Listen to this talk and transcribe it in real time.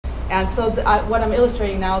And so what I'm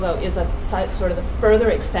illustrating now, though, is a sort of the further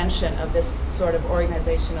extension of this sort of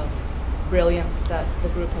organizational brilliance that the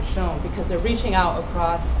group has shown, because they're reaching out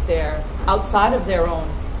across outside of their own,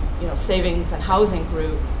 savings and housing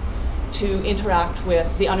group to interact with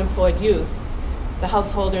the unemployed youth. The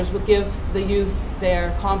householders would give the youth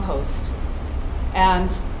their compost, and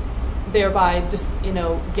thereby just,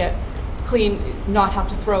 get clean, not have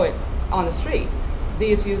to throw it on the street.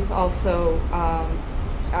 These youth also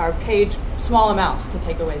are paid small amounts to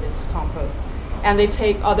take away this compost. And they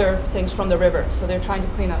take other things from the river, so they're trying to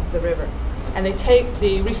clean up the river. And they take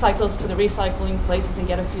the recycles to the recycling places and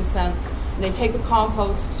get a few cents. And they take the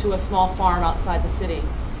compost to a small farm outside the city,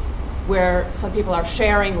 where some people are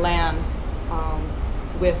sharing land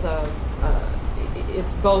with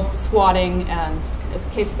it's both squatting and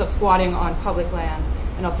cases of squatting on public land,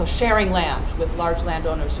 and also sharing land with large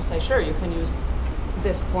landowners who say, sure, you can use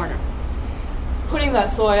this corner. Putting that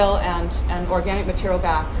soil and organic material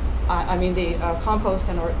back, the compost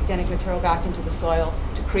and organic material back into the soil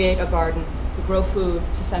to create a garden, to grow food,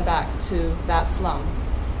 to send back to that slum,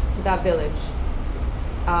 to that village.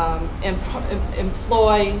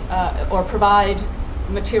 Employ or provide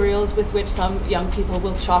materials with which some young people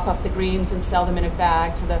will chop up the greens and sell them in a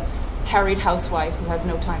bag to the harried housewife who has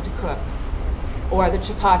no time to cook, or the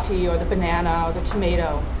chapati or the banana or the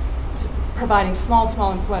tomato, providing small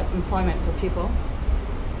employment for people.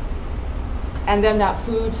 And then that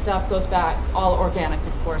food stuff goes back, all organic,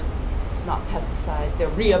 of course, not pesticide. They're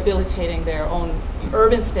rehabilitating their own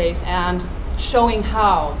urban space and showing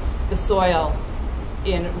how the soil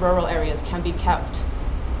in rural areas can be kept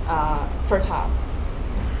fertile.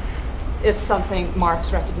 It's something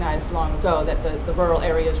Marx recognized long ago, that the rural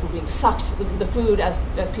areas were being sucked, the food, as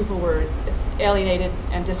people were alienated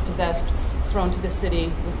and dispossessed, thrown to the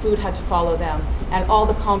city, the food had to follow them, and all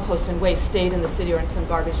the compost and waste stayed in the city or in some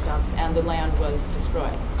garbage dumps, and the land was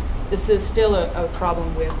destroyed. This is still a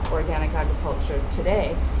problem with organic agriculture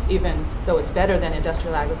today, even though it's better than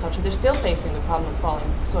industrial agriculture. They're still facing the problem of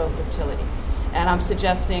falling soil fertility. And I'm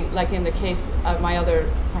suggesting, like in the case of my other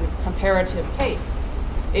kind of comparative case,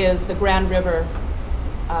 is the Grand River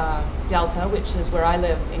Delta, which is where I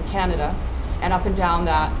live in Canada, and up and down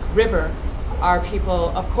that river are people,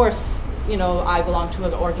 of course, I belong to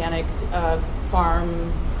an organic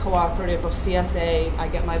farm cooperative of CSA. I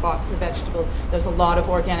get my box of vegetables. There's a lot of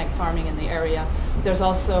organic farming in the area. There's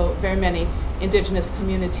also very many indigenous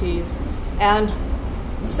communities and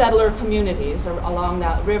settler communities along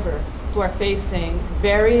that who are facing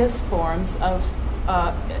various forms of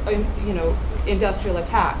industrial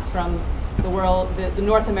attack, from the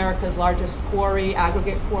North America's largest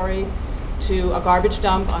aggregate quarry, to a garbage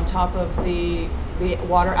dump on top of the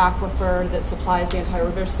water aquifer that supplies the entire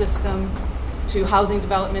river system, to housing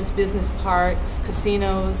developments, business parks,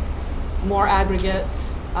 casinos, more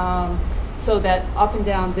aggregates, so that up and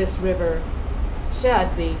down this river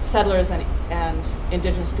shed, the settlers and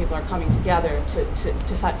indigenous people are coming together to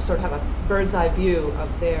sort of have a bird's eye view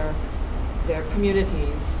of their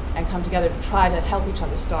communities and come together to try to help each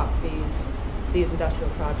other stop these industrial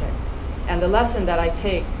projects. And the lesson that I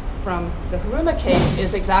take from the Huruma case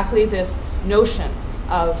is exactly this notion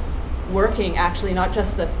of working, actually not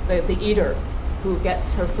just the eater who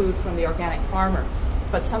gets her food from the organic farmer,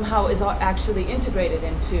 but somehow is actually integrated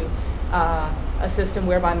into a system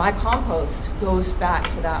whereby my compost goes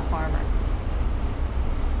back to that farmer.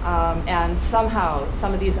 And somehow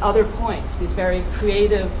some of these other points, these very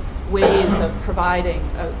creative ways of providing,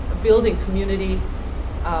 building community,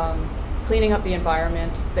 cleaning up the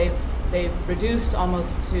environment, they've reduced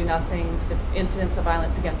almost to nothing the incidents of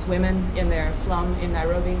violence against women in their slum in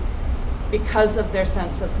Nairobi because of their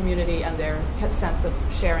sense of community and their sense of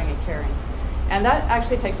sharing and caring. And that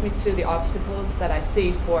actually takes me to the obstacles that I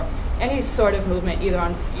see for any sort of movement, either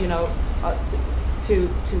on,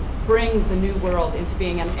 to bring the new world into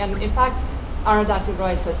being. And in fact, Arundhati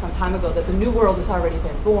Roy said some time ago that the new world has already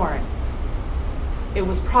been born. It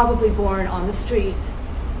was probably born on the street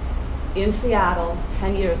in Seattle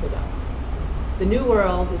 10 years ago. The new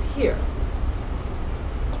world is here.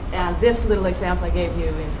 And this little example I gave you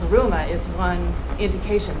in Huruma is one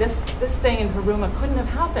indication. This thing in Huruma couldn't have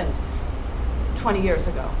happened 20 years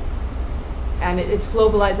ago. And it's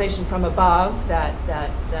globalization from above that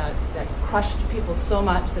crushed people so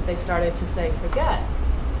much that they started to say, forget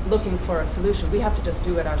looking for a solution. We have to just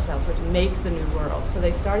do it ourselves. We're to make the new world. So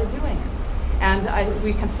they started doing it. And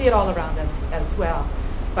we can see it all around us as well.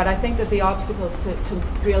 But I think that the obstacles to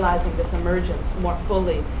realizing this emergence more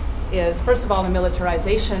fully is, first of all, the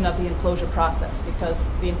militarization of the enclosure process, because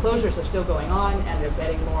the enclosures are still going on and they're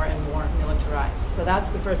getting more and more militarized. So that's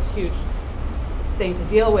the first huge thing to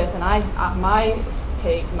deal with. And my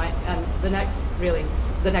take, and the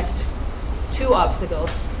next two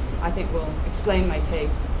obstacles, I think will explain my take.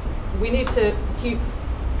 We need to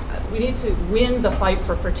win the fight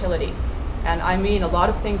for fertility. And I mean a lot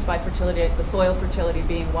of things by fertility, the soil fertility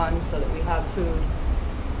being one, so that we have food.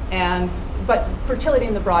 But fertility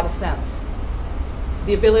in the broadest sense,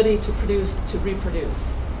 the ability to produce, to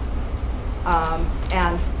reproduce.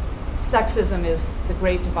 And sexism is the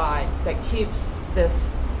great divide that keeps this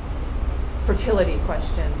fertility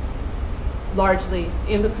question largely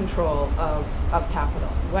in the control of capital.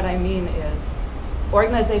 What I mean is,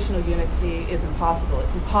 organizational unity is impossible.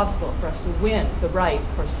 It's impossible for us to win the right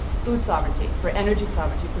for food sovereignty, for energy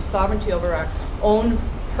sovereignty, for sovereignty over our own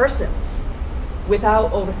persons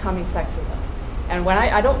without overcoming sexism. And when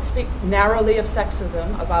I don't speak narrowly of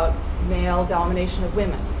sexism about male domination of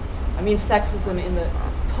women, I mean sexism in the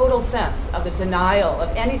total sense of the denial of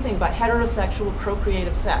anything but heterosexual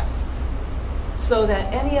procreative sex, so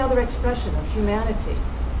that any other expression of humanity,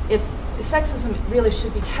 sexism really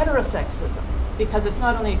should be heterosexism, because it's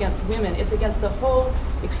not only against women, it's against the whole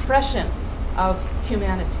expression of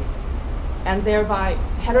humanity. And thereby,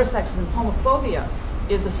 heterosexism, homophobia,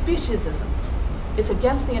 is a speciesism. It's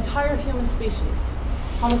against the entire human species.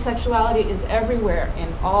 Homosexuality is everywhere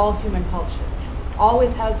in all human cultures.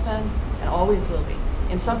 Always has been and always will be.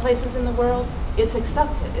 In some places in the world, it's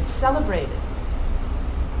accepted, it's celebrated.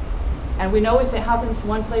 And we know if it happens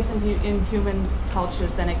one place in human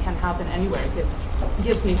cultures, then it can happen anywhere. It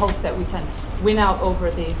gives me hope that we can win out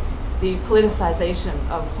over the politicization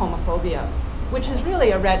of homophobia, which is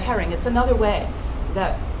really a red herring. It's another way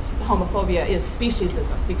that homophobia is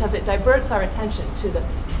speciesism, because it diverts our attention to the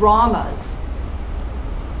dramas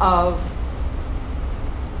of,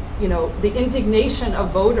 the indignation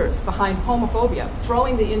of voters behind homophobia,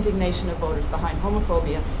 throwing the indignation of voters behind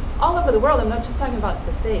homophobia all over the world. I'm not just talking about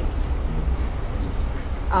the States.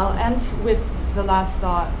 I'll end with the last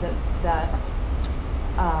thought that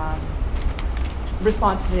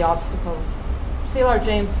response to the obstacles. C.L.R.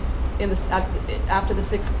 James, after the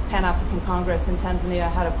 6th Pan-African Congress in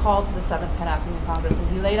Tanzania, had a call to the 7th Pan-African Congress, and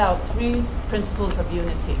he laid out 3 principles of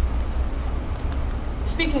unity.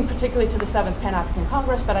 Speaking particularly to the 7th Pan-African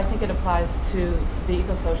Congress, but I think it applies to the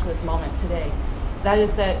eco-socialist moment today. That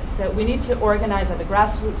is that we need to organize at the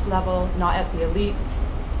grassroots level, not at the elites.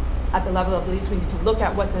 At the level of elites, we need to look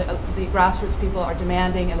at what the grassroots people are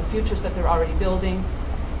demanding and the futures that they're already building.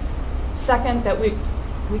 Second, that we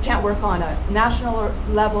can't work on a national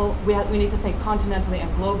level. We need to think continentally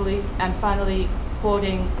and globally. And finally,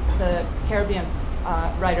 quoting the Caribbean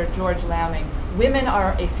writer George Lamming, women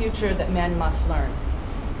are a future that men must learn.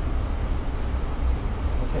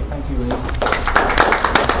 Okay, thank you, William.